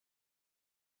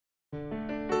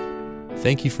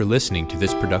Thank you for listening to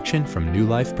this production from New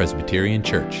Life Presbyterian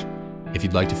Church. If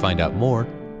you'd like to find out more,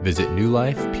 visit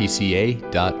newlifepca.org.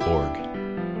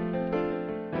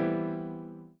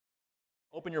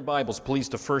 Open your Bibles, please,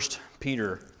 to 1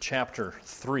 Peter chapter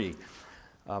 3.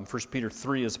 1 Peter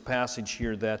 3 is a passage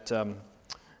here that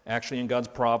actually in God's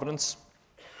providence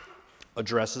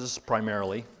addresses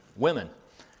primarily women.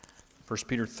 1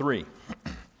 Peter 3.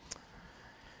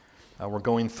 We're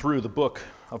going through the book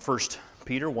of 1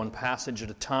 Peter, one passage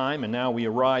at a time, and now we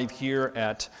arrive here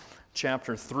at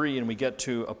chapter 3, and we get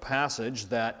to a passage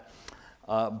that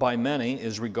by many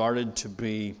is regarded to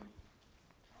be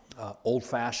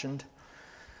old-fashioned,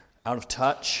 out of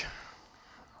touch,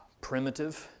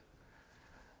 primitive,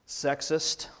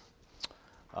 sexist,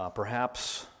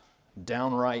 perhaps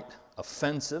downright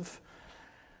offensive.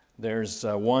 There's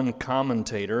one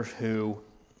commentator who,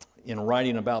 in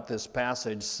writing about this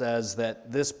passage, says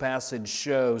that this passage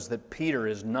shows that Peter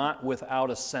is not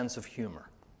without a sense of humor.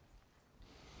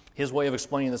 His way of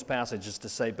explaining this passage is to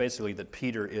say basically that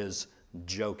Peter is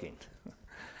joking.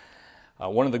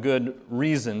 One of the good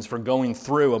reasons for going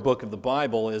through a book of the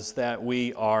Bible is that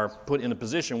we are put in a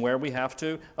position where we have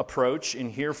to approach and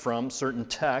hear from certain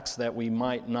texts that we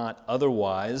might not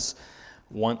otherwise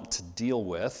want to deal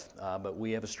with, but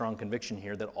we have a strong conviction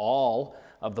here that all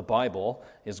of the Bible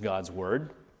is God's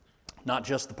Word, not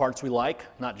just the parts we like,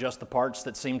 not just the parts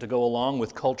that seem to go along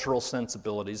with cultural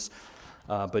sensibilities,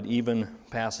 but even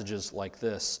passages like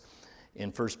this in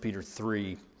 1 Peter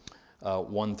 3,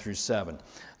 1 through 7.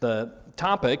 The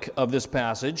topic of this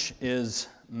passage is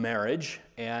marriage,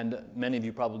 and many of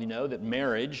you probably know that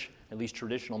marriage, at least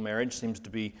traditional marriage, seems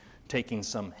to be taking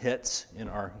some hits in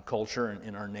our culture and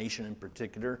in our nation in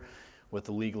particular, with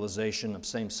the legalization of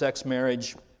same-sex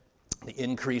marriage, the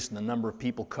increase in the number of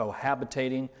people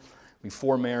cohabitating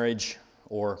before marriage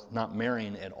or not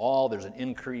marrying at all. There's an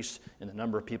increase in the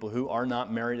number of people who are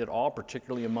not married at all,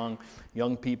 particularly among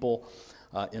young people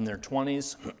in their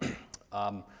 20s.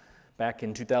 Back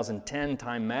in 2010,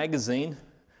 Time magazine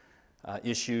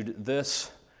issued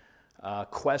this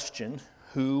question: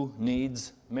 who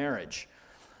needs marriage?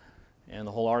 And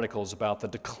the whole article is about the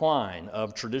decline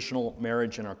of traditional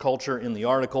marriage in our culture. In the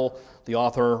article, the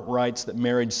author writes that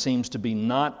marriage seems to be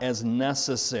not as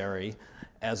necessary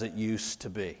as it used to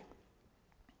be.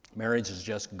 Marriage is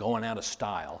just going out of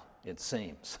style, it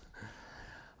seems.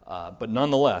 But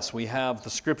nonetheless, we have the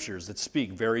scriptures that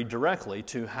speak very directly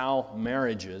to how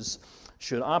marriages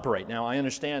should operate. Now, I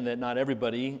understand that not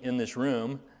everybody in this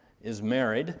room is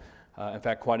married. In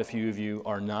fact, quite a few of you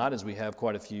are not, as we have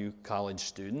quite a few college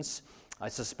students. I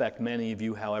suspect many of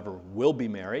you, however, will be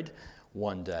married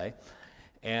one day.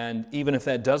 And even if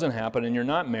that doesn't happen and you're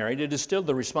not married, it is still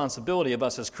the responsibility of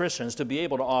us as Christians to be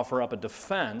able to offer up a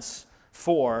defense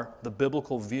for the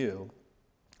biblical view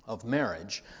of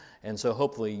marriage. And so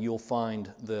hopefully you'll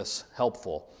find this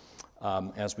helpful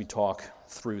as we talk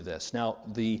through this. Now,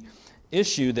 the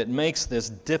issue that makes this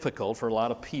difficult for a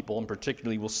lot of people, and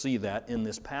particularly we'll see that in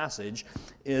this passage,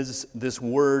 is this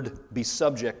word be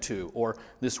subject to, or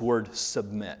this word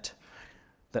submit.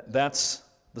 That's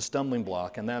the stumbling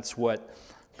block, and that's what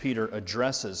Peter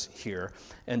addresses here.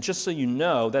 And just so you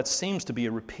know, that seems to be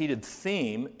a repeated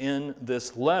theme in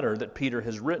this letter that Peter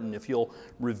has written. If you'll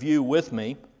review with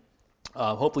me,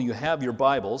 hopefully you have your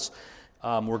Bibles.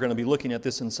 We're going to be looking at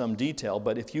this in some detail,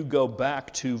 but if you go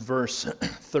back to verse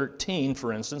 13,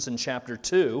 for instance, in chapter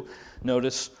 2,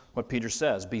 notice what Peter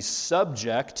says: be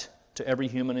subject to every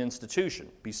human institution.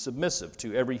 Be submissive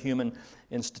to every human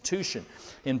institution.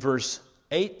 In verse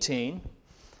 18,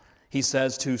 he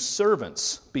says to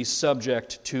servants, be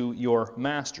subject to your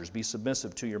masters. Be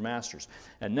submissive to your masters.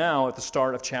 And now, at the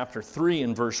start of chapter 3,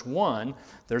 in verse 1,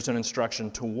 there's an instruction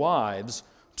to wives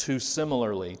to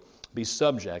similarly be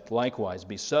subject, likewise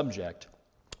be subject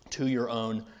to your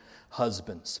own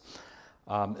husbands.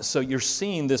 So you're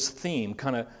seeing this theme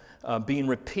kind of being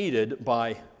repeated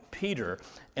by Peter,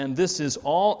 and this is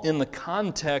all in the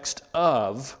context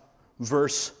of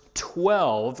verse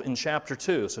 12 in chapter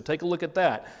 2. So take a look at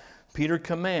that. Peter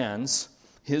commands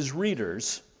his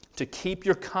readers to keep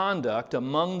your conduct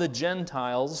among the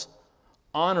Gentiles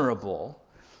honorable,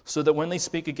 so that when they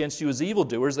speak against you as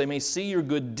evildoers, they may see your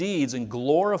good deeds and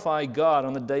glorify God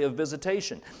on the day of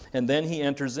visitation. And then he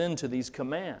enters into these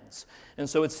commands. And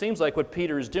so it seems like what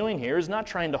Peter is doing here is not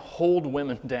trying to hold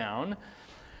women down.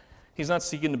 He's not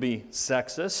seeking to be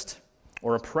sexist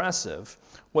or oppressive.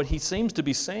 What he seems to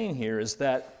be saying here is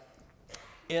that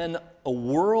in a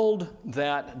world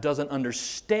that doesn't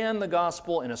understand the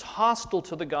gospel and is hostile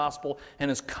to the gospel and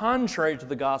is contrary to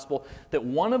the gospel, that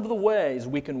one of the ways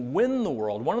we can win the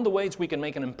world, one of the ways we can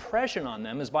make an impression on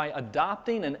them is by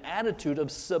adopting an attitude of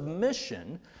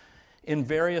submission in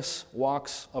various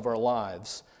walks of our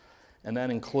lives, and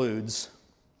that includes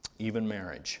even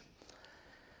marriage.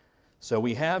 So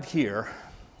we have here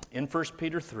in 1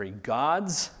 Peter 3,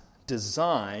 God's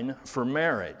design for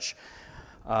marriage.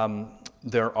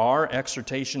 There are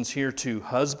exhortations here to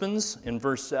husbands in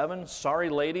verse 7. Sorry,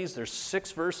 ladies, there's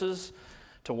 6 verses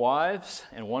to wives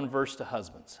and 1 verse to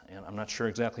husbands. And I'm not sure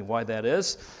exactly why that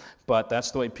is, but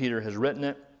that's the way Peter has written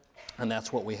it, and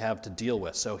that's what we have to deal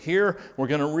with. So here we're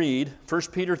going to read 1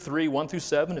 Peter 3, 1 through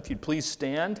 7. If you'd please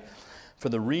stand for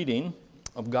the reading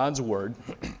of God's Word.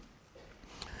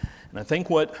 And I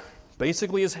think what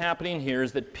basically is happening here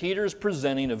is that Peter's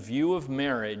presenting a view of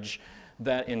marriage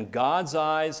that in God's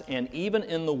eyes and even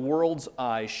in the world's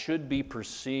eyes should be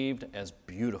perceived as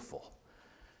beautiful.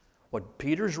 What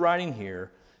Peter's writing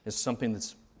here is something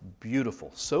that's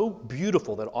beautiful, so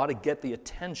beautiful that it ought to get the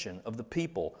attention of the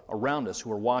people around us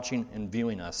who are watching and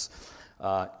viewing us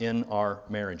in our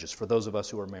marriages, for those of us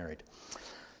who are married.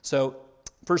 So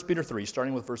 1 Peter 3,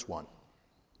 starting with verse 1.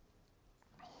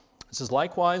 It says,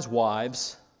 "Likewise,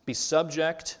 wives, be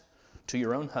subject to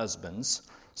your own husbands,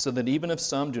 so that even if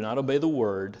some do not obey the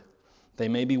word, they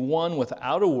may be won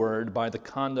without a word by the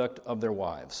conduct of their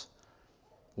wives.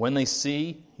 When they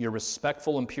see your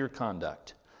respectful and pure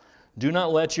conduct, do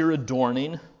not let your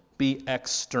adorning be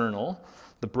external,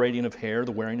 the braiding of hair,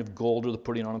 the wearing of gold, or the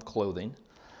putting on of clothing,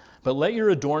 but let your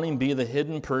adorning be the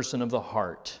hidden person of the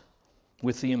heart,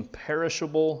 with the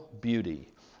imperishable beauty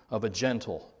of a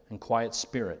gentle and quiet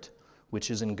spirit, which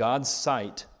is in God's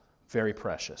sight very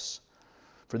precious.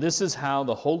 For this is how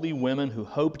the holy women who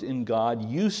hoped in God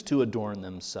used to adorn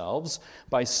themselves,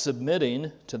 by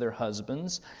submitting to their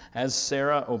husbands, as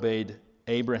Sarah obeyed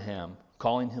Abraham,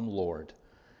 calling him Lord.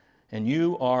 And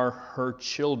you are her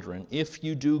children, if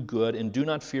you do good and do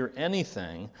not fear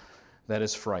anything that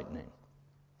is frightening.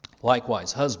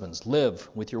 Likewise, husbands, live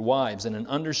with your wives in an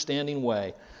understanding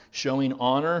way, showing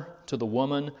honor to the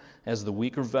woman as the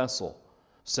weaker vessel,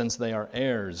 since they are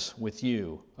heirs with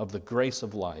you of the grace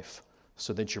of life,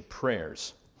 so that your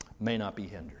prayers may not be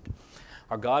hindered."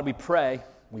 Our God, we pray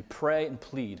and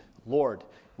plead, Lord,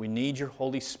 we need your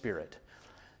Holy Spirit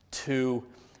to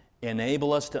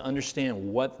enable us to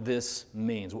understand what this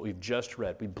means, what we've just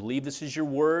read. We believe this is your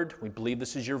word. We believe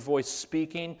this is your voice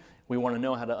speaking. We want to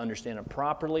know how to understand it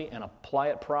properly and apply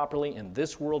it properly in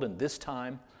this world and this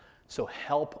time. So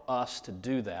help us to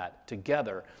do that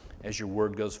together as your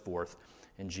word goes forth.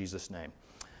 In Jesus' name,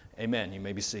 amen. You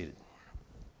may be seated.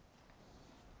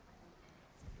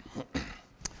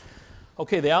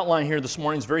 Okay, the outline here this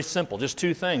morning is very simple, just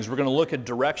 2 things. We're going to look at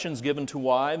directions given to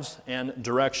wives and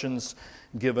directions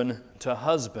given to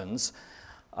husbands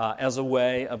as a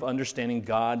way of understanding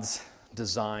God's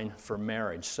design for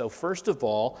marriage. So first of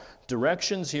all,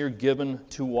 directions here given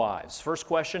to wives. First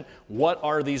question, what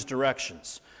are these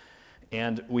directions?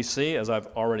 And we see, as I've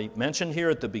already mentioned here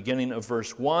at the beginning of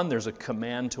verse 1, there's a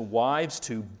command to wives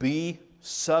to be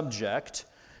subject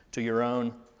to your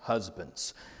own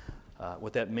husbands.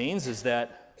 What that means is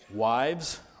that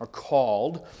wives are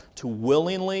called to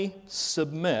willingly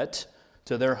submit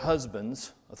to their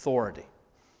husband's authority.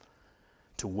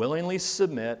 To willingly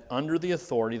submit under the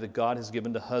authority that God has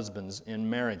given to husbands in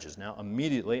marriages. Now,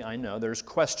 immediately, I know there's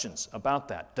questions about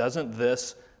that. Doesn't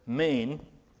this mean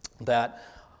that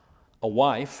a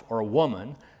wife or a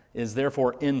woman is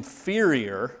therefore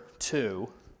inferior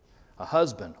to a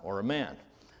husband or a man?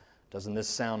 Doesn't this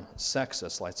sound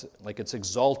sexist, like it's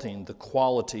exalting the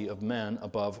quality of men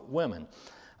above women?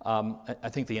 I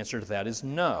think the answer to that is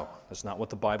no. That's not what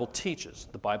the Bible teaches.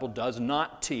 The Bible does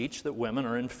not teach that women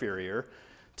are inferior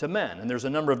to men. And there's a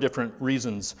number of different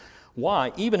reasons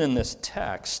why. Even in this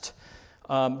text,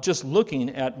 just looking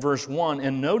at verse 1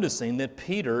 and noticing that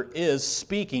Peter is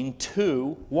speaking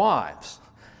to wives.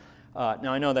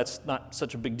 Now, I know that's not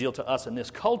such a big deal to us in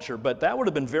this culture, but that would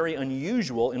have been very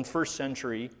unusual in first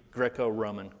century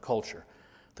Greco-Roman culture.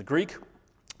 The Greek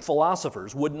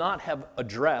philosophers would not have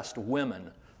addressed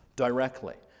women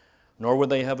directly, nor would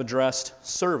they have addressed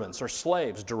servants or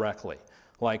slaves directly,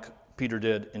 like Peter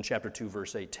did in chapter 2,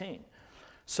 verse 18.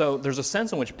 So there's a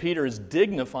sense in which Peter is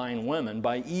dignifying women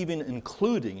by even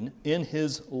including in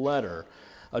his letter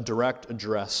a direct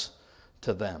address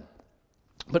to them.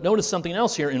 But notice something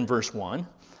else here in verse 1.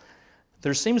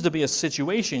 There seems to be a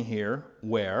situation here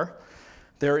where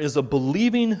there is a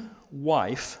believing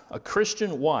wife, a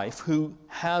Christian wife, who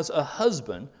has a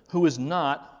husband who is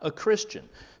not a Christian.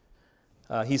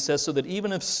 He says, so that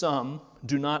even if some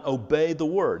do not obey the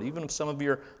word, even if some of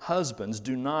your husbands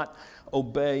do not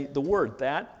obey the word,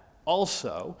 that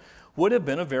also would have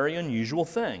been a very unusual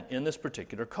thing in this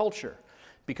particular culture,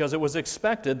 because it was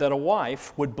expected that a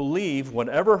wife would believe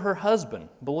whatever her husband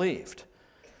believed.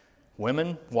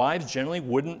 Wives generally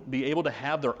wouldn't be able to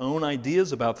have their own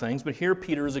ideas about things, but here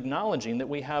Peter is acknowledging that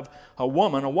we have a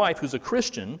wife who's a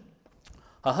Christian,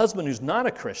 a husband who's not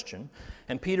a Christian,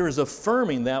 and Peter is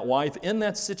affirming that wife in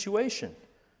that situation,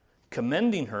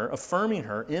 commending her, affirming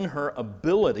her in her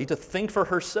ability to think for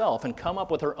herself and come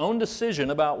up with her own decision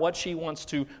about what she wants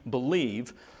to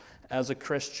believe as a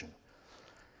Christian.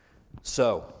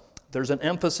 So, there's an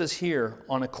emphasis here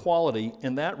on equality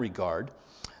in that regard.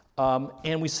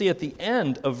 And we see at the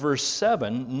end of verse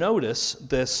 7, notice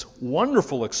this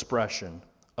wonderful expression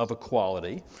of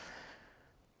equality,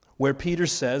 where Peter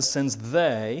says, since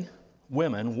they,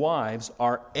 women, wives,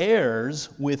 are heirs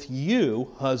with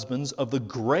you, husbands, of the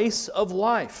grace of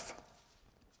life,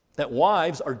 that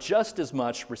wives are just as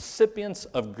much recipients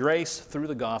of grace through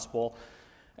the gospel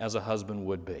as a husband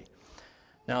would be.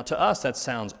 Now, to us, that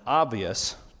sounds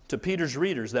obvious. To Peter's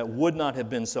readers, that would not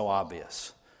have been so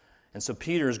obvious. And so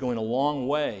Peter is going a long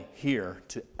way here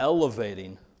to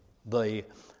elevating the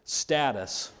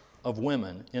status of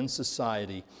women in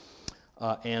society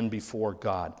and before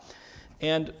God.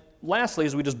 And lastly,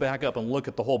 as we just back up and look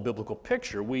at the whole biblical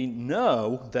picture, we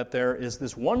know that there is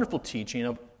this wonderful teaching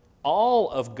of all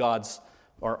of God's,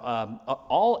 or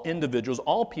all individuals,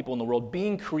 all people in the world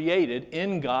being created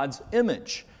in God's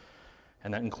image.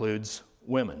 And that includes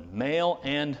women, male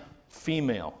and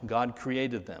female. God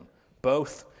created them,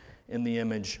 both in the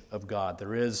image of God.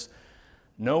 There is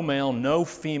no male, no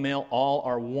female, all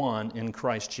are one in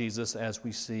Christ Jesus, as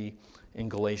we see in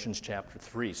Galatians chapter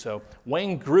 3. So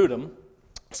Wayne Grudem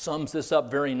sums this up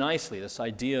very nicely, this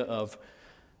idea of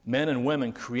men and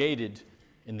women created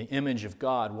in the image of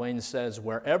God. Wayne says,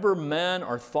 wherever men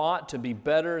are thought to be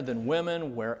better than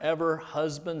women, wherever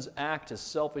husbands act as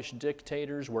selfish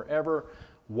dictators, wherever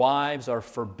wives are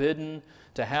forbidden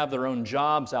to have their own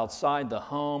jobs outside the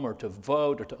home, or to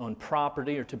vote, or to own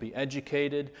property, or to be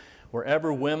educated,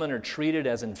 wherever women are treated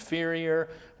as inferior,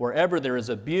 wherever there is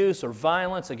abuse or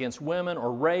violence against women,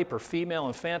 or rape, or female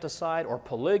infanticide, or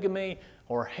polygamy,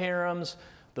 or harems,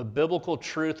 the biblical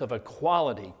truth of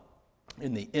equality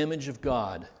in the image of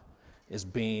God is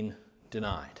being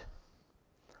denied.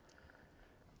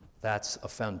 That's a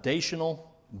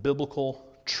foundational biblical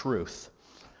truth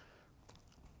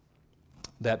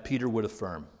that Peter would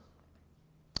affirm.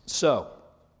 So,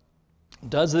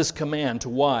 does this command to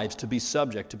wives to be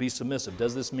subject, to be submissive,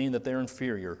 does this mean that they're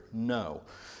inferior? No.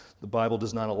 The Bible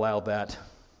does not allow that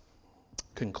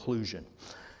conclusion.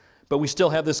 But we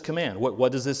still have this command.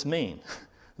 What does this mean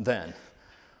then?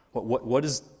 What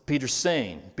is Peter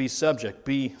saying? Be subject,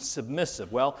 be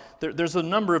submissive. Well, there's a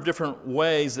number of different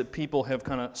ways that people have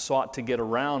kind of sought to get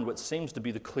around what seems to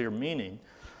be the clear meaning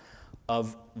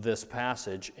of this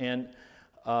passage. And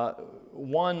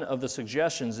one of the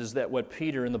suggestions is that what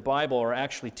Peter and the Bible are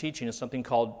actually teaching is something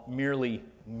called merely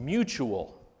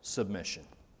mutual submission.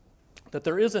 That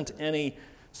there isn't any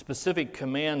specific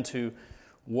command to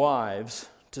wives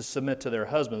to submit to their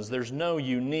husbands. There's no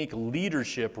unique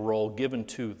leadership role given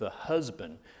to the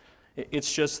husband.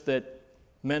 It's just that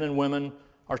men and women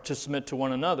are to submit to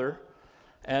one another,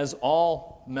 as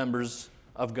all members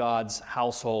of God's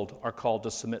household are called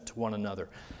to submit to one another.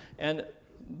 And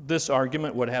this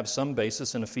argument would have some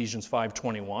basis in Ephesians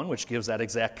 5:21, which gives that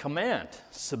exact command,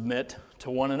 submit to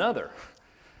one another.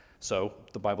 So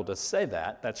the Bible does say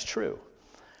that, that's true.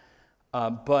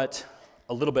 But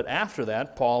a little bit after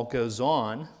that, Paul goes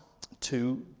on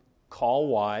to call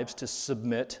wives to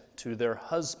submit to their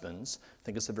husbands. I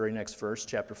think it's the very next verse,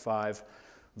 chapter 5,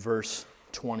 verse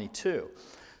 22.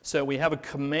 So we have a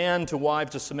command to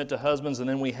wives to submit to husbands, and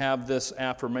then we have this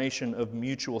affirmation of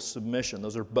mutual submission.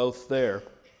 Those are both there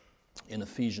in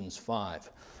Ephesians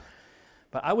 5.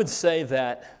 But I would say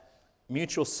that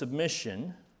mutual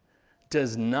submission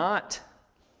does not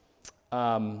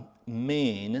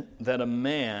mean that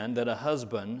a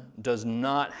husband does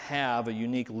not have a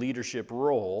unique leadership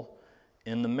role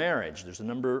in the marriage. There's a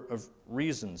number of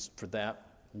reasons for that.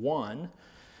 One,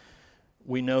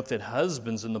 we note that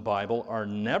husbands in the Bible are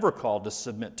never called to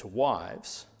submit to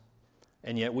wives,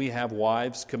 and yet we have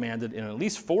wives commanded in at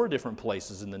least 4 different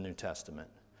places in the New Testament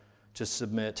to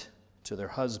submit to their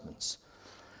husbands.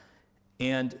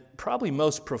 And probably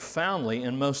most profoundly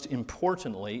and most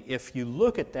importantly, if you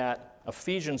look at that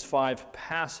Ephesians 5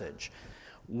 passage,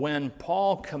 when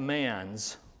Paul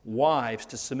commands wives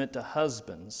to submit to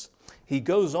husbands, he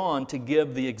goes on to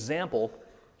give the example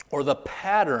or the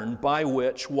pattern by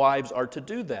which wives are to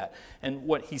do that. And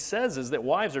what he says is that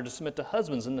wives are to submit to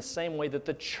husbands in the same way that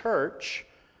the church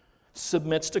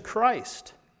submits to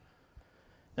Christ.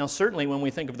 Now, certainly when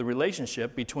we think of the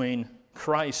relationship between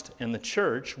Christ and the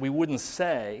church, we wouldn't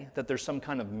say that there's some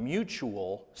kind of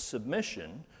mutual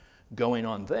submission going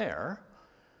on there.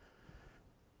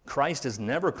 Christ is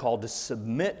never called to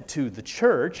submit to the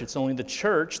church. It's only the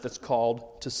church that's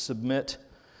called to submit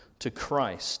to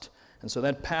Christ. And so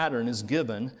that pattern is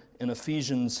given in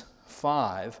Ephesians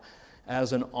 5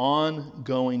 as an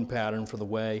ongoing pattern for the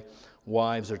way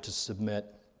wives are to submit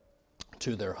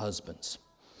to their husbands.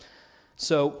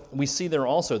 So we see there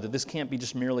also that this can't be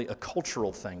just merely a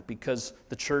cultural thing, because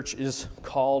the church is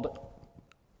called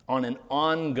on an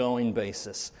ongoing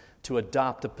basis to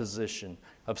adopt a position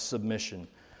of submission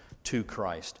to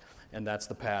Christ. And that's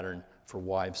the pattern for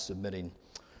wives submitting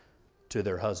to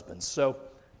their husbands. So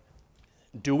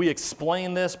do we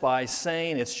explain this by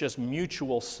saying it's just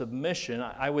mutual submission?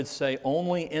 I would say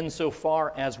only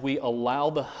insofar as we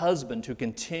allow the husband to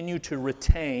continue to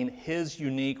retain his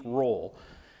unique role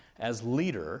as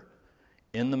leader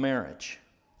in the marriage.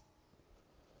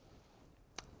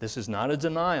 This is not a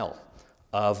denial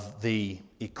of the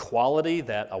equality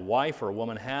that a wife or a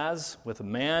woman has with a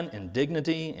man in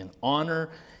dignity, in honor,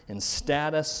 in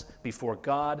status before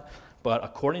God. But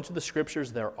according to the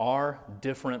Scriptures, there are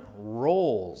different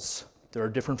roles. There are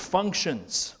different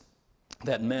functions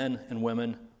that men and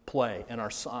women play and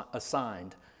are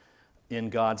assigned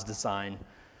in God's design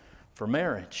for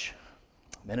marriage.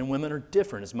 Men and women are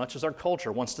different. As much as our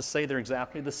culture wants to say they're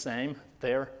exactly the same,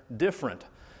 they're different.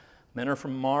 Men are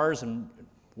from Mars and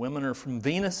women are from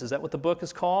Venus. Is that what the book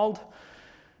is called?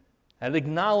 And it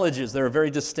acknowledges there are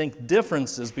very distinct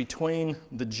differences between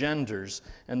the genders,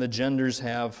 and the genders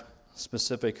have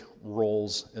specific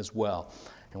roles as well.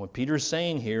 And what Peter is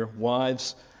saying here,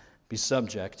 wives, be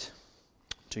subject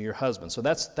to your husband. So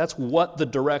that's what the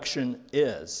direction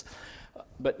is.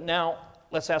 But now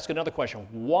let's ask another question.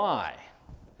 Why?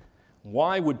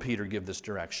 Why would Peter give this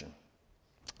direction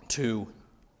to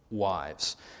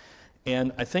wives?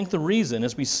 And I think the reason,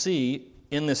 as we see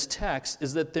in this text,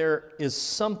 is that there is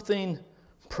something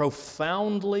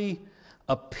profoundly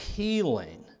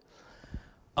appealing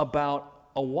about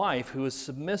a wife who is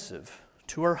submissive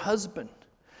to her husband.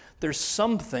 There's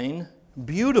something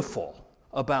beautiful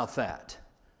about that.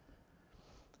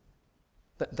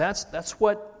 That's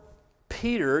what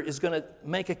Peter is going to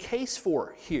make a case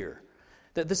for here.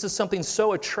 That this is something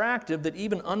so attractive that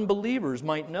even unbelievers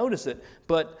might notice it.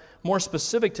 But more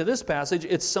specific to this passage,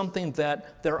 it's something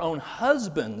that their own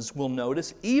husbands will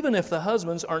notice, even if the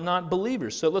husbands are not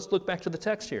believers. So let's look back to the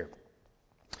text here.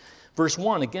 Verse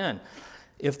 1 again.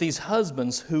 If these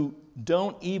husbands who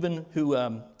do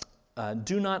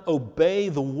not obey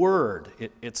the word,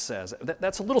 it says.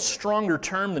 That's a little stronger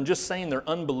term than just saying they're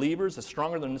unbelievers. It's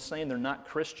stronger than just saying they're not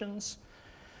Christians.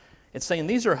 It's saying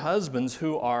these are husbands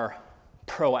who are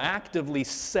proactively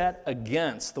set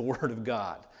against the word of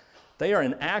God. They are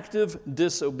in active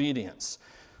disobedience.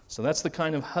 So that's the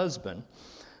kind of husband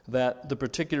that the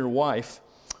particular wife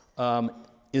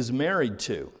is married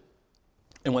to.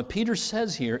 And what Peter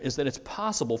says here is that it's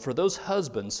possible for those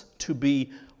husbands to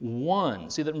be won.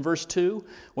 See that in verse 2?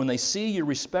 When they see your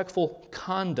respectful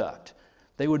conduct,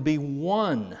 they would be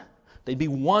won. They'd be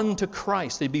won to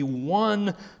Christ. They'd be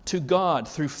won to God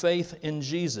through faith in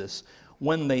Jesus.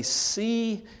 When they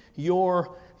see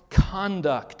your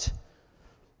conduct.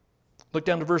 Look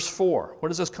down to verse 4. What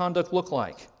does this conduct look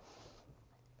like?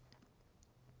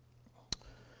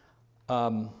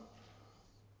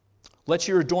 Let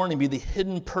your adorning be the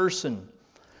hidden person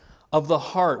of the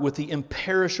heart with the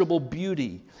imperishable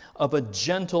beauty of a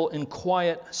gentle and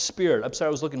quiet spirit. I'm sorry,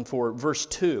 I was looking for verse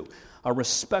 2. A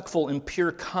respectful and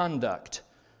pure conduct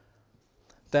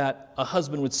that a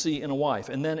husband would see in a wife.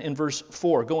 And then in verse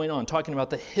 4, going on, talking about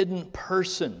the hidden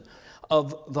person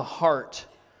of the heart.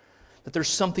 That there's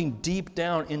something deep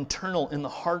down, internal in the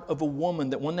heart of a woman,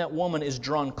 that when that woman is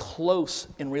drawn close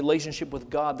in relationship with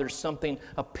God, there's something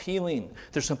appealing.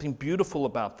 There's something beautiful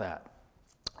about that.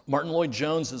 Martin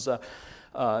Lloyd-Jones is a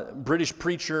British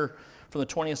preacher from the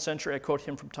 20th century. I quote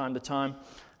him from time to time.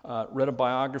 Read a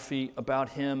biography about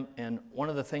him, and one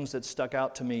of the things that stuck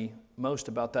out to me most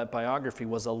about that biography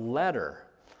was a letter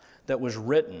that was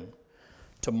written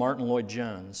to Martin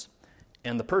Lloyd-Jones.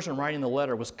 And the person writing the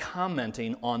letter was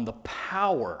commenting on the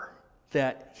power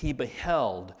that he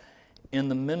beheld in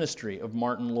the ministry of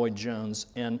Martin Lloyd-Jones.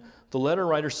 And the letter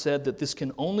writer said that this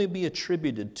can only be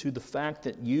attributed to the fact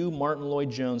that you, Martin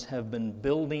Lloyd-Jones, have been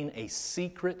building a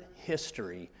secret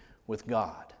history with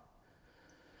God.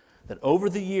 That over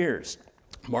the years,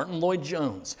 Martin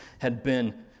Lloyd-Jones had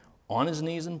been on his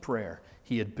knees in prayer.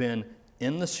 He had been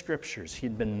in the Scriptures. He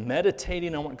had been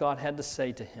meditating on what God had to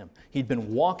say to him. He'd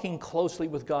been walking closely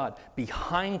with God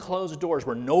behind closed doors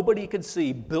where nobody could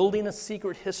see, building a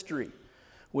secret history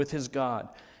with his God.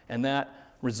 And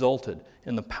that resulted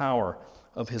in the power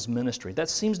of his ministry. That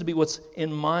seems to be what's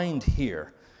in mind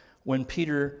here when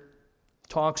Peter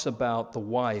talks about the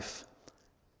wife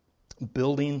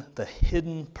building the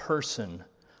hidden person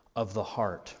of the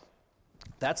heart.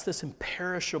 That's this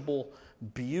imperishable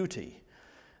beauty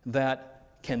that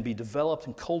can be developed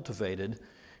and cultivated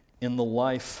in the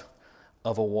life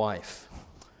of a wife.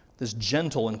 This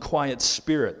gentle and quiet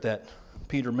spirit that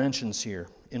Peter mentions here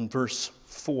in verse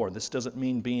 4. This doesn't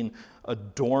mean being a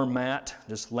doormat,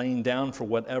 just laying down for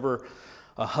whatever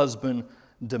a husband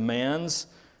demands.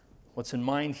 What's in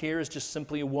mind here is just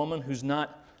simply a woman who's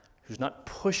not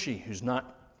pushy, who's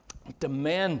not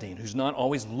demanding, who's not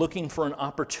always looking for an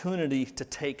opportunity to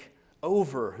take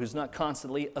over, who's not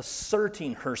constantly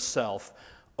asserting herself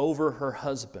over her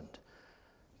husband.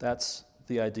 That's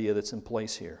the idea that's in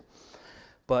place here.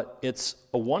 But it's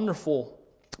a wonderful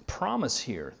promise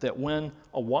here that when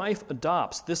a wife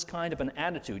adopts this kind of an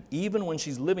attitude, even when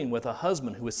she's living with a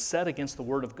husband who is set against the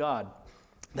Word of God,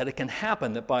 that it can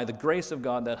happen that by the grace of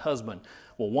God, that husband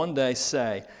will one day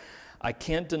say, I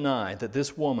can't deny that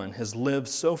this woman has lived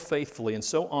so faithfully and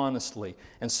so honestly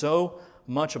and so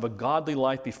much of a godly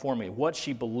life before me. What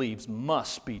she believes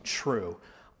must be true.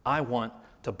 I want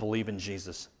to believe in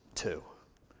Jesus too.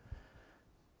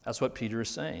 That's what Peter is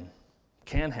saying.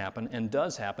 Can happen and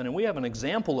does happen. And we have an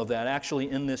example of that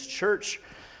actually in this church.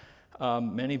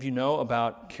 Many of you know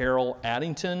about Carol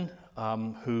Addington,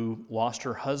 who lost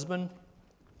her husband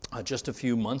just a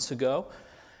few months ago.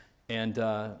 And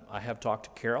I have talked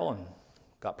to Carol and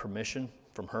got permission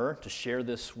from her to share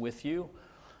this with you.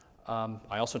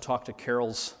 I also talked to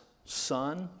Carol's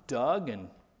son, Doug, and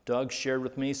Doug shared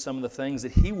with me some of the things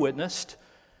that he witnessed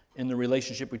in the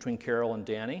relationship between Carol and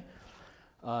Danny.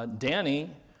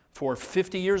 Danny, for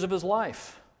 50 years of his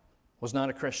life, was not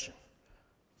a Christian.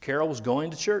 Carol was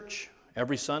going to church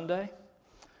every Sunday.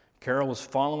 Carol was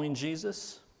following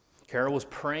Jesus. Carol was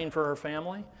praying for her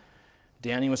family.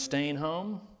 Danny was staying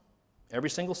home every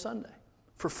single Sunday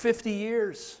for 50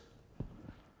 years.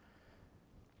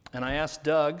 And I asked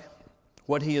Doug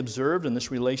what he observed in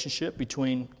this relationship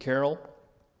between Carol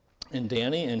and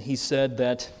Danny, and he said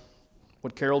that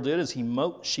what Carol did is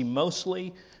she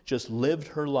mostly just lived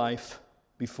her life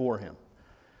before him.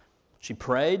 She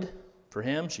prayed for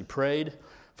him, she prayed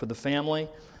for the family,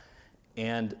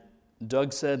 and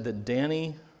Doug said that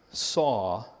Danny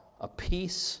saw a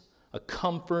peace, a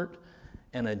comfort,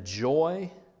 and a joy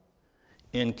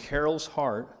in Carol's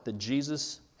heart that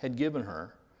Jesus had given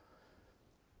her.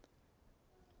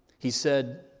 He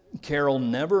said Carol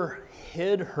never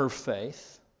hid her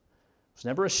faith, was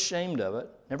never ashamed of it,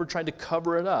 never tried to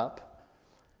cover it up,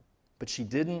 but she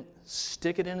didn't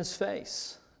stick it in his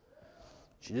face.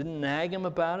 She didn't nag him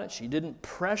about it. She didn't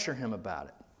pressure him about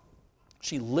it.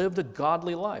 She lived a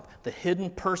godly life. The hidden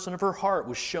person of her heart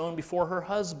was shown before her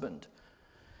husband.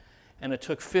 And it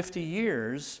took 50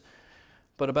 years,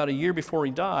 but about a year before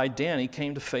he died, Danny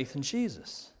came to faith in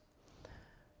Jesus.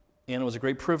 And it was a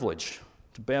great privilege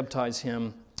to baptize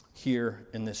him here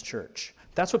in this church.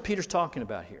 That's what Peter's talking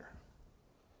about here.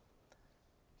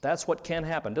 That's what can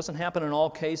happen. It doesn't happen in all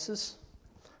cases,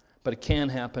 but it can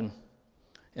happen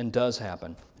and does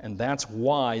happen. And that's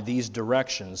why these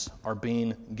directions are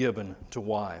being given to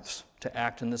wives, to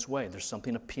act in this way. There's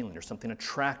something appealing, there's something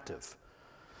attractive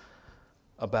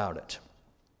about it.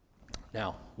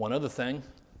 Now, one other thing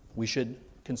we should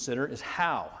consider is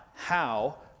how.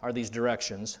 How are these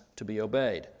directions to be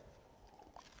obeyed?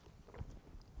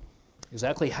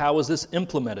 Exactly how is this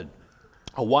implemented?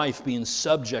 A wife being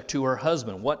subject to her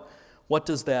husband. What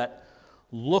does that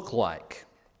look like?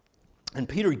 And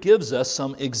Peter gives us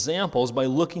some examples by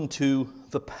looking to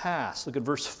the past. Look at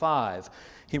verse 5.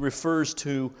 He refers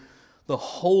to the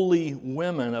holy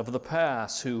women of the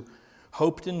past who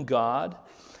hoped in God,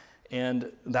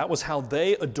 and that was how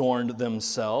they adorned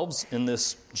themselves in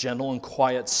this gentle and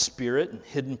quiet spirit and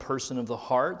hidden person of the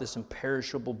heart, this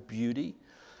imperishable beauty.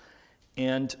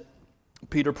 And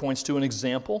Peter points to an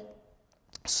example,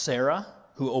 Sarah,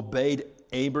 who obeyed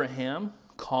Abraham,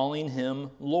 calling him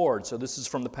Lord. So this is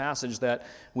from the passage that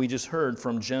we just heard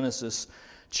from Genesis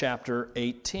chapter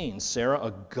 18. Sarah,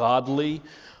 a godly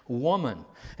woman.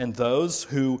 And those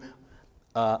who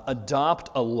adopt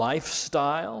a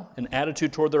lifestyle, an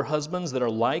attitude toward their husbands that are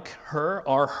like her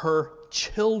are her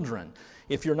children.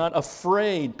 if you're not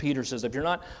afraid, Peter says, if you're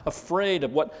not afraid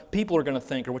of what people are going to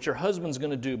think or what your husband's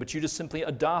going to do, but you just simply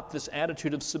adopt this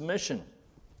attitude of submission.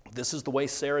 This is the way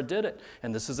Sarah did it,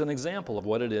 and this is an example of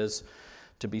what it is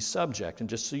to be subject. And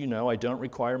just so you know, I don't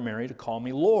require Mary to call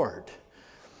me Lord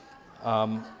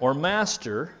or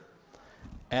Master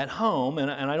at home,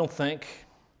 and I don't think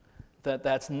that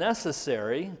that's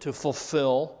necessary to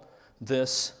fulfill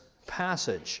this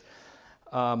passage.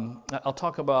 I'll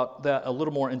talk about that a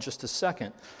little more in just a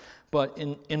second. But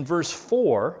in verse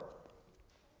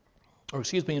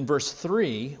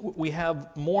 3, we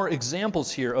have more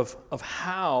examples here of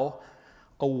how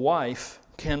a wife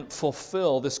can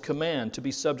fulfill this command to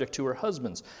be subject to her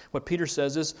husbands. What Peter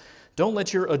says is, don't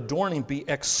let your adorning be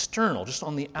external, just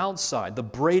on the outside, the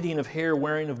braiding of hair,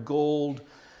 wearing of gold,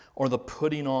 or the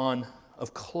putting on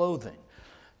of clothing.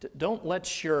 Don't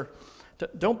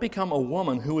become a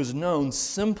woman who is known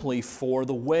simply for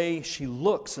the way she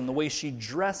looks and the way she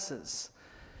dresses,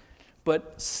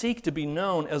 but seek to be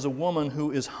known as a woman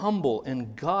who is humble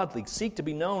and godly. Seek to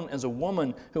be known as a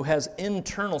woman who has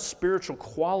internal spiritual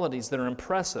qualities that are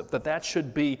impressive, that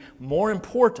should be more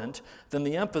important than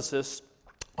the emphasis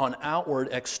on outward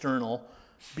external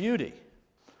beauty.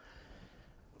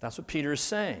 That's what Peter is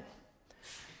saying.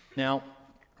 Now,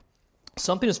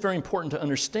 something that's very important to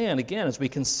understand, again, as we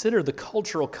consider the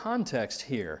cultural context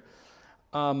here.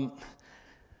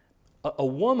 A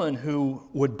woman who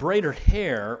would braid her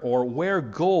hair or wear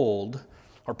gold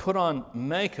or put on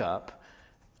makeup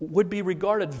would be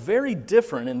regarded very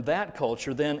different in that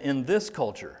culture than in this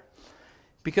culture.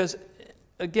 Because,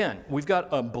 again, we've got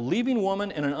a believing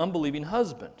woman and an unbelieving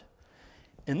husband.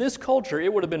 In this culture,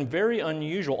 it would have been very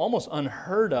unusual, almost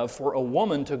unheard of, for a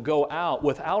woman to go out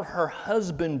without her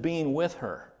husband being with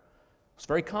her. It's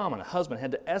very common. A husband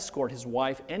had to escort his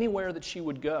wife anywhere that she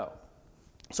would go.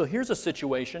 So here's a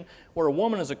situation where a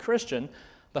woman is a Christian,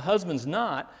 the husband's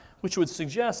not, which would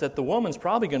suggest that the woman's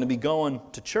probably going to be going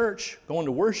to church, going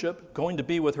to worship, going to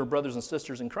be with her brothers and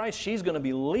sisters in Christ. She's going to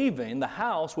be leaving the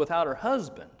house without her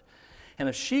husband. And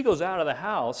if she goes out of the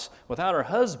house without her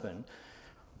husband,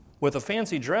 with a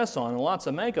fancy dress on and lots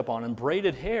of makeup on and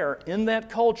braided hair, in that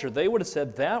culture, they would have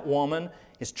said that woman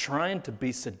is trying to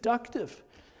be seductive.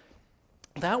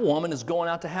 That woman is going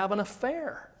out to have an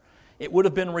affair. It would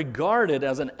have been regarded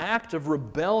as an act of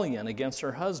rebellion against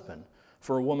her husband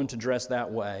for a woman to dress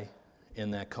that way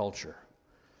in that culture.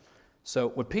 So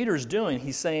what Peter's doing,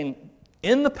 he's saying,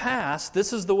 in the past,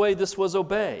 this is the way this was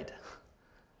obeyed.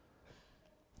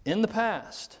 In the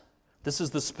past, this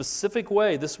is the specific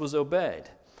way this was obeyed.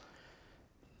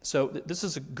 So this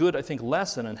is a good, I think,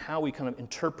 lesson in how we kind of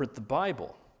interpret the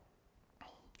Bible.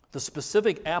 The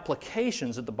specific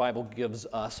applications that the Bible gives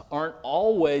us aren't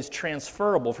always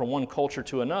transferable from one culture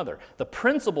to another. The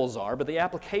principles are, but the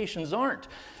applications aren't.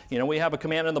 You know, we have a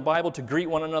command in the Bible to greet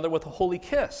one another with a holy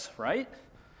kiss, right?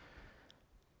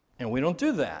 And we don't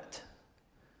do that.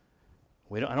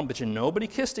 I don't bet you nobody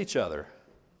kissed each other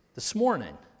this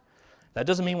morning. That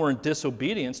doesn't mean we're in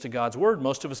disobedience to God's word.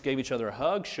 Most of us gave each other a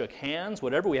hug, shook hands,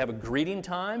 whatever. We have a greeting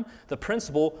time. The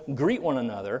principle, greet one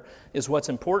another, is what's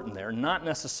important there, not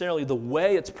necessarily the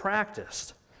way it's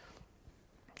practiced.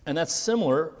 And that's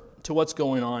similar to what's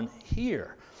going on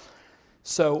here.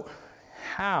 So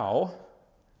how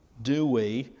do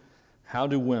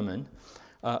women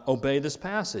obey this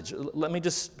passage? Let me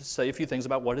just say a few things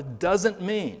about what it doesn't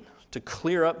mean to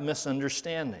clear up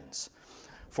misunderstandings.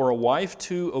 For a wife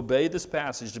to obey this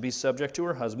passage, to be subject to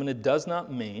her husband, it does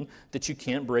not mean that you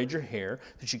can't braid your hair,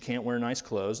 that you can't wear nice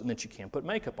clothes, and that you can't put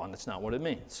makeup on. That's not what it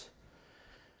means.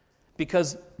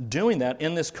 Because doing that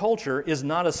in this culture is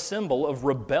not a symbol of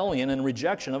rebellion and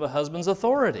rejection of a husband's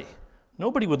authority.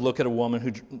 Nobody would look at a woman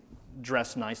who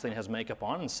dressed nicely and has makeup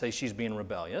on and say she's being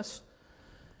rebellious.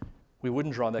 We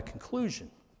wouldn't draw that conclusion.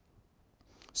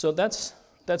 So that's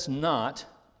not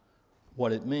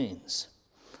what it means.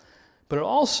 But it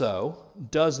also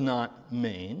does not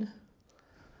mean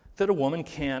that a woman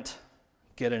can't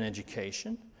get an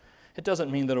education. It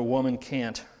doesn't mean that a woman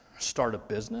can't start a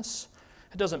business.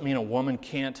 It doesn't mean a woman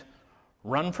can't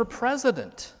run for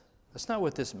president. That's not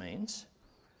what this means.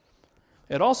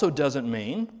 It also doesn't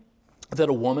mean that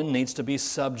a woman needs to be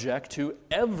subject to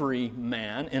every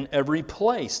man in every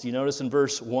place. You notice in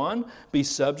verse 1, be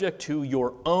subject to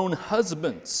your own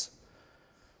husbands.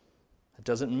 It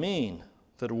doesn't mean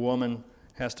that a woman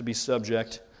has to be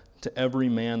subject to every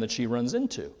man that she runs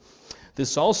into.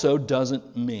 This also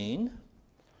doesn't mean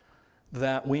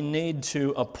that we need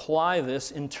to apply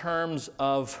this in terms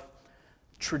of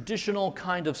traditional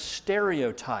kind of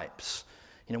stereotypes.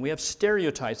 We have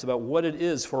stereotypes about what it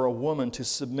is for a woman to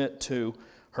submit to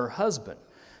her husband.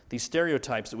 these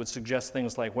stereotypes that would suggest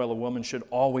things like, well, a woman should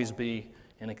always be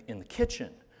in the kitchen,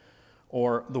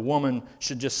 or the woman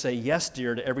should just say yes,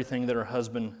 dear, to everything that her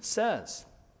husband says.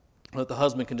 That the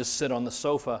husband can just sit on the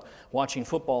sofa watching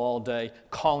football all day,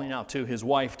 calling out to his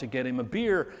wife to get him a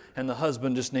beer, and the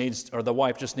husband just needs, or the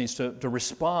wife just needs to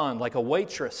respond like a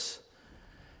waitress.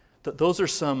 Those are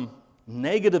some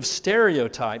negative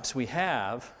stereotypes we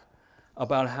have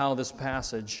about how this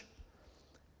passage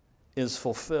is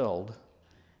fulfilled,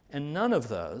 and none of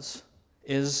those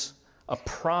is a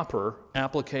proper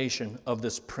application of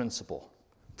this principle.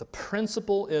 The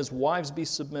principle is, wives, be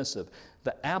submissive.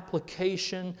 The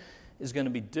application is going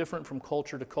to be different from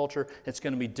culture to culture. It's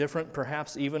going to be different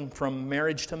perhaps even from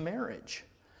marriage to marriage.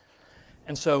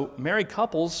 And so married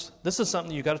couples, this is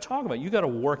something you've got to talk about. You've got to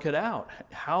work it out.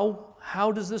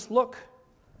 How does this look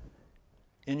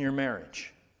in your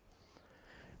marriage?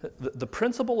 The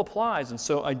principle applies, and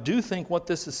so I do think what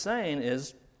this is saying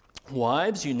is,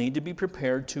 wives, you need to be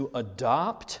prepared to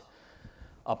adopt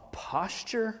a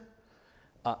posture,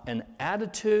 an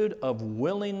attitude of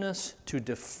willingness to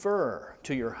defer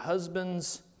to your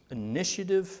husband's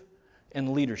initiative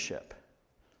and leadership.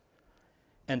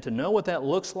 And to know what that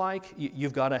looks like,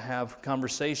 you've got to have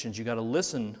conversations. You've got to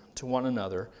listen to one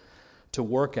another to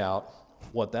work out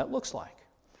what that looks like.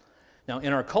 Now,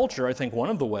 in our culture, I think one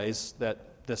of the ways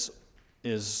that this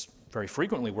is very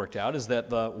frequently worked out is that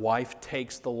the wife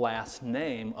takes the last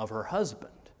name of her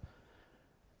husband.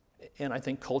 And I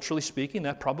think culturally speaking,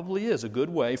 that probably is a good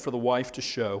way for the wife to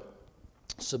show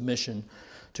submission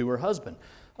to her husband.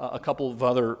 A couple of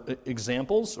other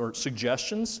examples or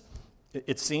suggestions.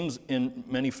 It seems in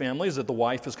many families that the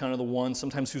wife is kind of the one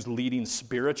sometimes who's leading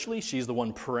spiritually. She's the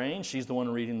one praying. She's the one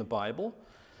reading the Bible.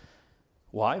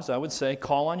 Wives, I would say,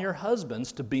 call on your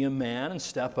husbands to be a man and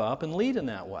step up and lead in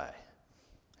that way.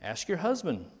 Ask your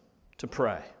husband to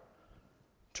pray,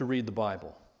 to read the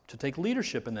Bible, to take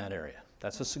leadership in that area.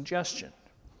 That's a suggestion.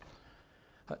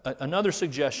 Another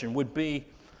suggestion would be,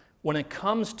 when it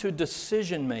comes to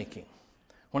decision making,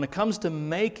 when it comes to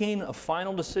making a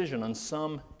final decision on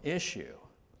some issue,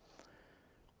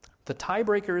 the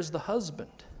tiebreaker is the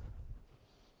husband.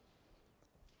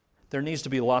 There needs to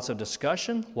be lots of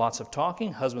discussion, lots of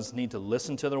talking. Husbands need to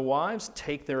listen to their wives,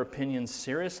 take their opinions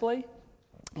seriously.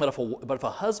 But if a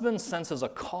husband senses a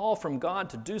call from God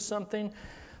to do something,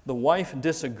 the wife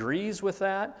disagrees with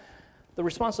that, the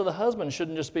response of the husband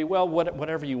shouldn't just be, well,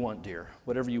 whatever you want, dear,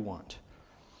 whatever you want.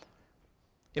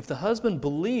 If the husband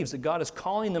believes that God is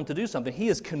calling them to do something, he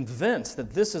is convinced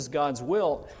that this is God's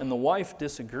will, and the wife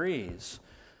disagrees,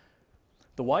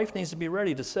 the wife needs to be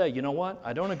ready to say, you know what,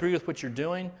 I don't agree with what you're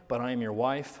doing, but I am your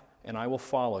wife, and I will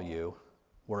follow you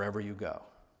wherever you go.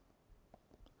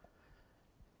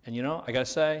 And you know, I got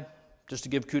to say, just to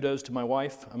give kudos to my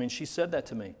wife, I mean, she said that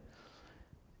to me.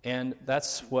 And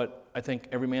that's what I think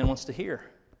every man wants to hear.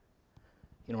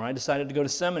 You know, when I decided to go to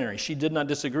seminary, she did not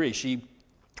disagree. She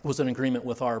was in agreement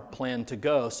with our plan to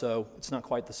go, so it's not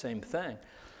quite the same thing.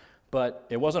 But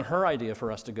it wasn't her idea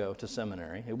for us to go to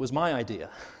seminary. It was my idea.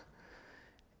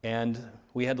 And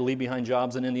we had to leave behind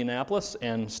jobs in Indianapolis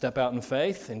and step out in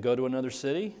faith and go to another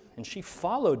city. And she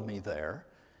followed me there.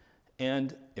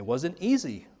 And it wasn't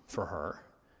easy for her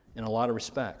in a lot of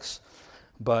respects.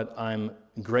 But I'm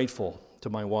grateful to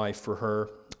my wife for her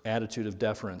attitude of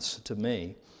deference to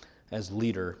me as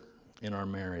leader in our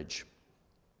marriage.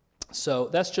 So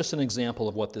that's just an example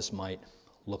of what this might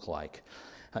look like.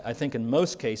 I think in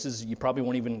most cases, you probably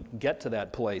won't even get to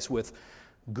that place with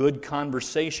good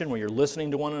conversation where you're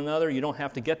listening to one another. You don't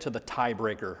have to get to the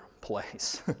tiebreaker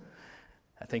place.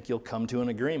 I think you'll come to an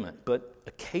agreement. But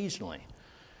occasionally,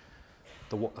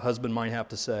 the husband might have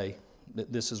to say,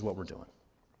 this is what we're doing.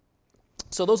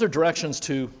 So those are directions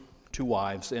to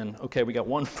wives. And okay, we got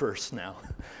one verse now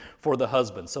for the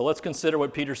husband. So let's consider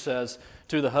what Peter says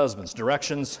to the husbands.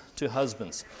 Directions to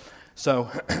husbands. So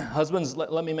husbands,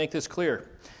 let me make this clear.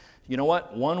 You know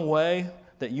what? One way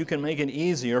that you can make it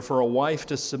easier for a wife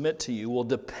to submit to you will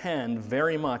depend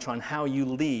very much on how you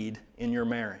lead in your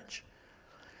marriage.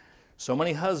 So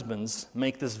many husbands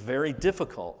make this very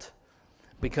difficult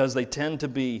because they tend to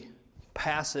be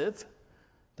passive.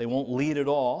 They won't lead at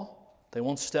all. They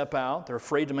won't step out. They're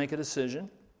afraid to make a decision.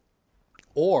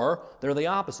 Or they're the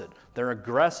opposite. They're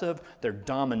aggressive. They're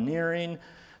domineering.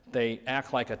 They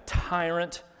act like a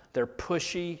tyrant. They're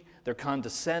pushy. They're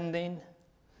condescending.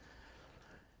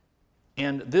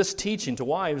 And this teaching to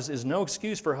wives is no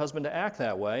excuse for a husband to act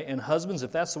that way. And husbands,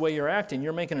 if that's the way you're acting,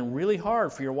 you're making it really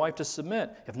hard for your wife to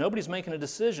submit. If nobody's making a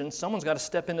decision, someone's got to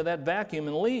step into that vacuum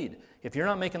and lead. If you're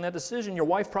not making that decision, your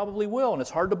wife probably will, and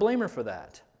it's hard to blame her for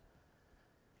that.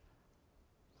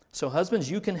 So husbands,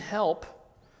 you can help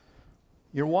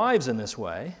your wives in this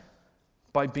way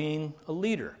by being a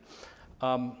leader.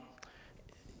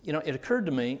 It occurred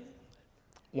to me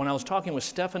when I was talking with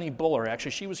Stephanie Buller.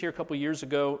 Actually, she was here a couple years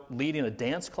ago leading a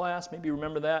dance class. Maybe you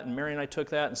remember that. And Mary and I took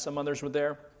that, and some others were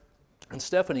there. And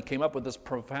Stephanie came up with this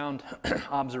profound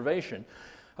observation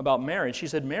about marriage. She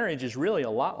said marriage is really a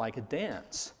lot like a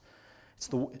dance. It's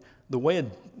the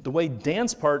way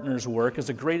dance partners work is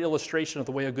a great illustration of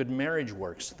the way a good marriage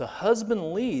works. The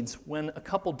husband leads when a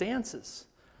couple dances,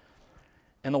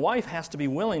 and the wife has to be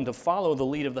willing to follow the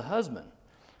lead of the husband.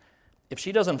 If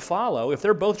she doesn't follow, if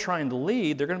they're both trying to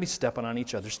lead, they're going to be stepping on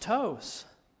each other's toes.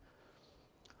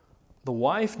 The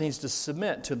wife needs to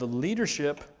submit to the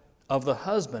leadership of the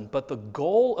husband, but the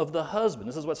goal of the husband,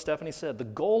 this is what Stephanie said, the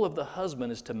goal of the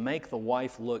husband is to make the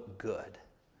wife look good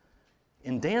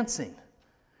in dancing.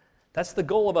 That's the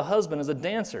goal of a husband as a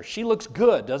dancer. She looks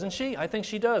good, doesn't she? I think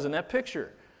she does in that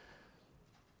picture.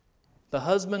 The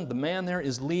husband, the man there,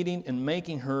 is leading and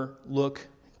making her look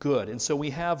good. And so we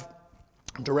have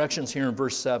directions here in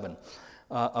verse 7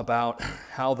 about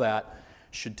how that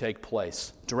should take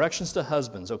place. Directions to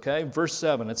husbands, okay? Verse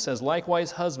 7, it says,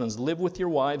 "Likewise, husbands, live with your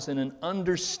wives in an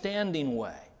understanding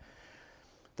way."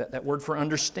 That word for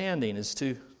understanding is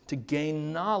to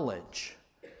gain knowledge,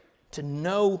 to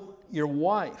know your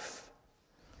wife.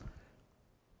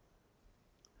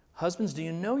 Husbands, do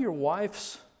you know your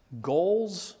wife's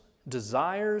goals,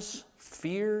 desires,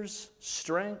 fears,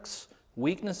 strengths,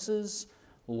 weaknesses,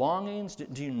 longings?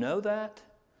 Do you know that?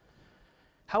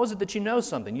 How is it that you know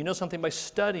something? You know something by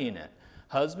studying it.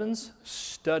 Husbands,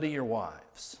 study your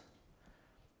wives.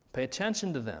 Pay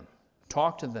attention to them.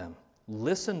 Talk to them.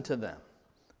 Listen to them.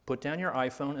 Put down your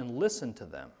iPhone and listen to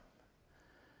them.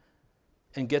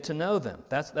 And get to know them.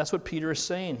 That's what Peter is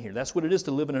saying here. That's what it is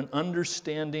to live in an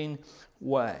understanding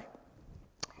way.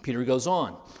 Peter goes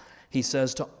on. He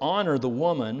says to honor the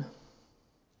woman,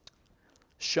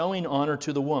 showing honor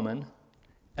to the woman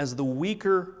as the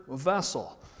weaker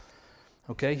vessel.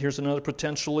 Okay, here's another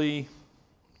potentially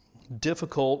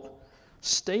difficult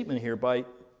statement here by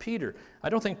Peter. I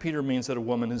don't think Peter means that a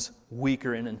woman is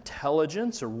weaker in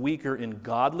intelligence or weaker in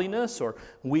godliness or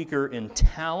weaker in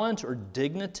talent or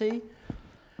dignity.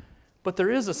 But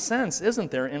there is a sense, isn't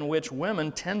there, in which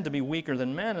women tend to be weaker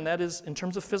than men, and that is in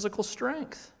terms of physical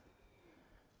strength.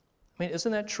 I mean,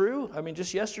 isn't that true? I mean,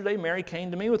 just yesterday, Mary came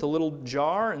to me with a little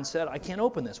jar and said, "I can't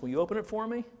open this. Will you open it for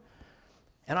me?"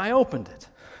 And I opened it.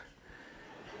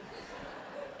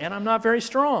 And I'm not very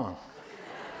strong.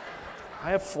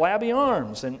 I have flabby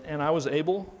arms, and I was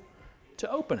able to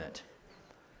open it.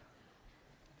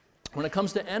 When it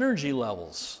comes to energy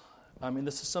levels, I mean,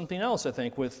 this is something else, I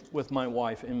think, with my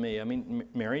wife and me. I mean,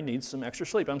 Mary needs some extra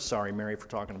sleep. I'm sorry, Mary, for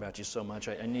talking about you so much.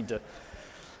 I need to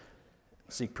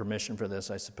seek permission for this,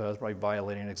 I suppose, probably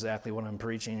violating exactly what I'm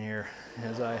preaching here.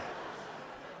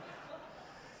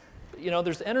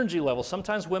 There's energy levels.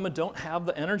 Sometimes women don't have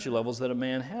the energy levels that a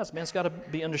man has. Man's got to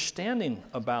be understanding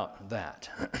about that.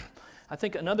 I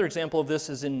think another example of this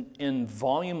is in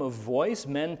volume of voice.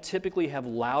 Men typically have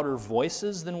louder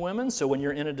voices than women, so when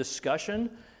you're in a discussion,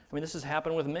 I mean, this has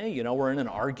happened with me. We're in an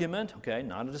argument, okay,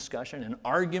 not a discussion, an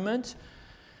argument.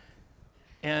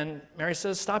 And Mary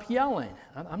says, "Stop yelling."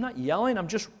 I'm not yelling, I'm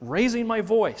just raising my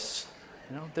voice.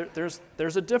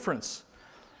 There's a difference.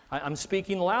 I'm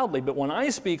speaking loudly, but when I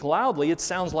speak loudly, it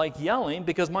sounds like yelling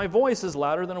because my voice is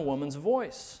louder than a woman's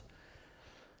voice.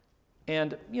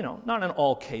 And, not in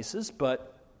all cases,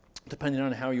 but depending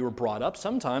on how you were brought up,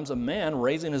 sometimes a man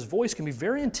raising his voice can be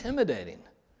very intimidating,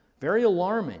 very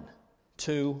alarming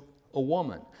to a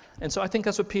woman. And so I think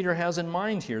that's what Peter has in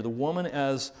mind here, the woman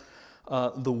as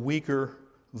the weaker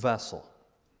vessel.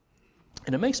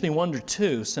 And it makes me wonder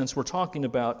too, since we're talking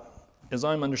about, as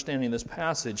I'm understanding this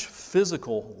passage,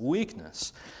 physical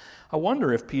weakness, I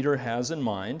wonder if Peter has in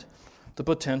mind the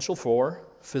potential for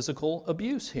physical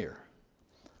abuse here.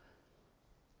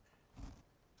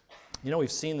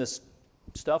 We've seen this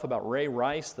stuff about Ray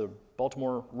Rice, the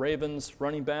Baltimore Ravens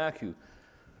running back who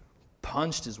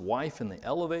punched his wife in the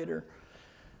elevator.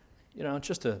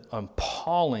 Just an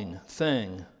appalling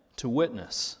thing to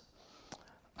witness.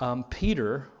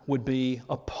 Peter would be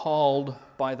appalled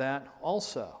by that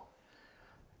also.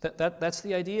 That's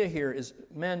the idea here is,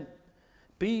 men,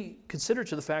 be considerate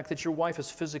to the fact that your wife is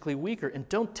physically weaker and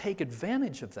don't take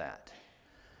advantage of that.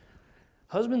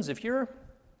 Husbands, if you're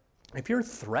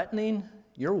threatening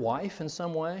your wife in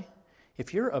some way,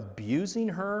 if you're abusing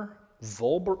her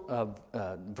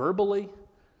verbally,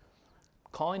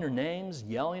 calling her names,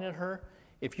 yelling at her,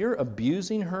 if you're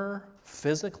abusing her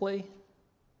physically,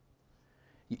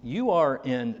 you are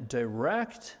in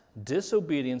direct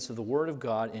disobedience of the Word of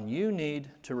God, and you need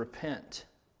to repent.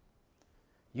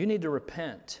 You need to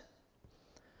repent.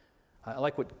 I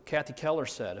like what Kathy Keller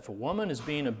said. If a woman is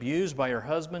being abused by her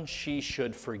husband, she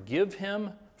should forgive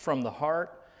him from the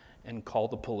heart and call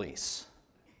the police.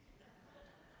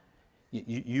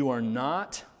 You are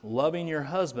not loving your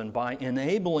husband by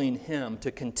enabling him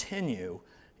to continue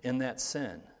in that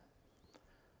sin.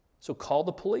 So call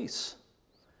the police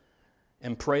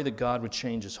and pray that God would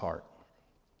change his heart.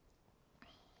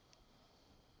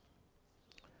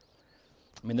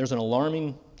 I mean, there's an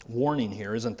alarming warning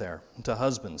here, isn't there, to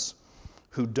husbands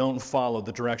who don't follow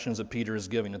the directions that Peter is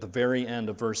giving at the very end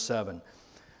of verse 7.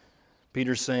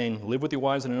 Peter's saying, live with your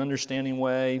wives in an understanding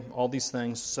way, all these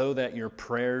things, so that your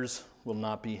prayers will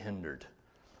not be hindered.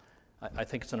 I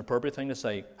think it's an appropriate thing to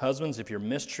say, husbands, if you're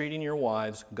mistreating your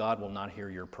wives, God will not hear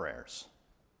your prayers.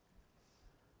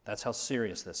 That's how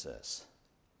serious this is.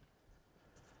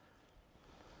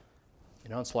 You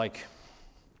know, it's like,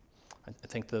 I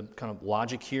think the kind of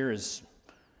logic here is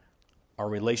our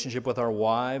relationship with our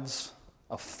wives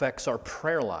affects our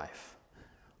prayer life.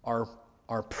 Our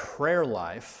prayer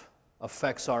life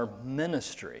affects our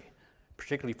ministry,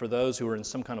 particularly for those who are in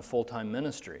some kind of full-time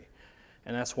ministry.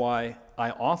 And that's why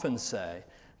I often say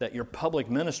that your public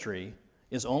ministry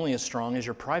is only as strong as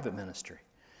your private ministry.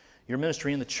 Your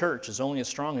ministry in the church is only as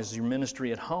strong as your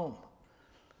ministry at home.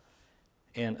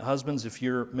 And husbands, if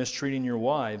you're mistreating your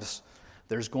wives,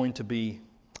 there's going to be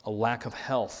a lack of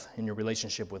health in your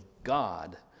relationship with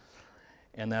God,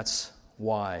 and that's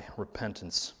why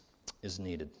repentance is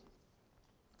needed.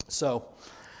 So,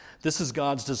 this is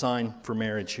God's design for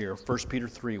marriage here, 1 Peter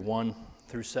 3, 1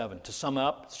 through 7. To sum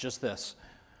up, it's just this.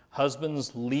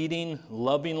 Husbands leading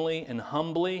lovingly and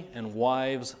humbly, and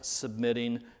wives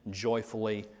submitting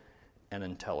joyfully and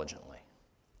intelligently.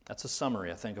 That's a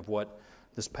summary, I think, of what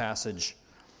this passage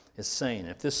is saying.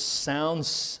 If this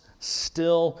sounds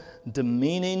still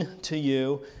demeaning to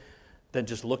you, then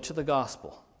just look to the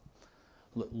gospel.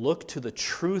 Look to the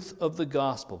truth of the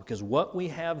gospel, because what we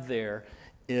have there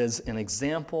is an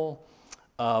example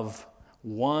of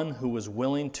one who was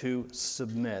willing to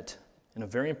submit in a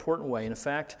very important way. And in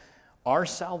fact, our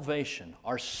salvation,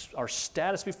 our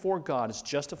status before God as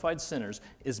justified sinners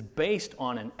is based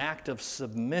on an act of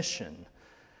submission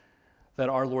that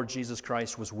our Lord Jesus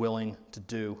Christ was willing to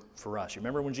do for us. You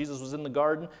remember when Jesus was in the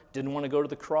garden, didn't want to go to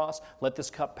the cross, let this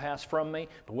cup pass from me,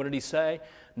 but what did he say?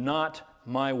 Not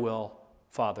my will,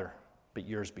 Father, but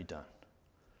yours be done.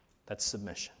 That's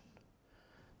submission.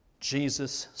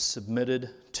 Jesus submitted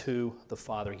to the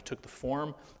Father. He took the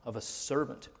form of a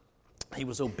servant. He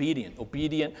was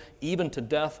obedient even to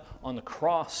death on the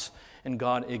cross, and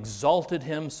God exalted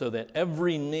him so that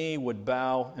every knee would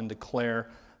bow and declare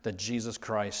that Jesus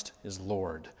Christ is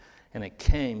Lord. And it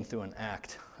came through an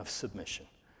act of submission.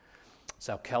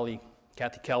 So Tim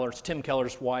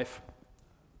Keller's wife,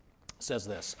 says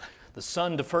this: the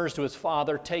son defers to his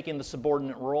father, taking the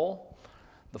subordinate role.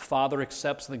 The father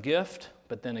accepts the gift,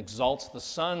 but then exalts the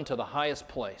son to the highest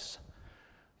place.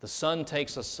 The son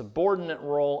takes a subordinate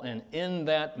role, and in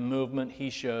that movement he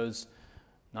shows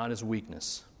not his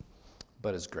weakness,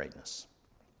 but his greatness.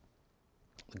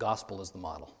 The gospel is the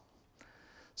model.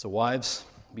 So wives,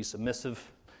 be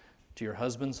submissive to your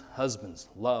husbands. Husbands,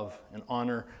 love and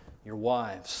honor your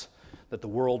wives, that the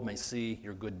world may see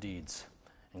your good deeds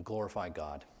and glorify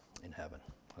God in heaven.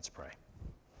 Let's pray.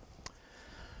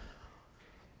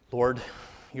 Lord,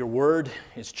 your word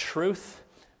is truth.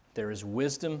 There is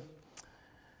wisdom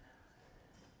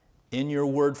in your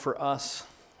word for us.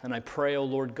 And I pray, O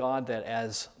Lord God, that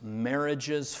as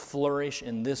marriages flourish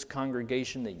in this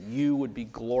congregation, that you would be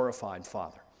glorified,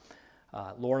 Father.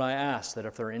 Lord, I ask that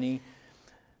if there are any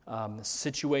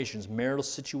situations, marital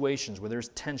situations where there's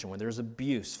tension, where there's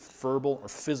abuse, verbal or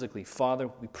physically, Father,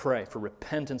 we pray for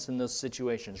repentance in those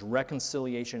situations,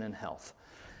 reconciliation and health.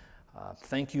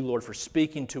 Thank you, Lord, for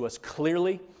speaking to us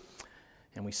clearly,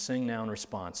 and we sing now in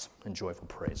response in joyful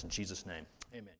praise. In Jesus' name.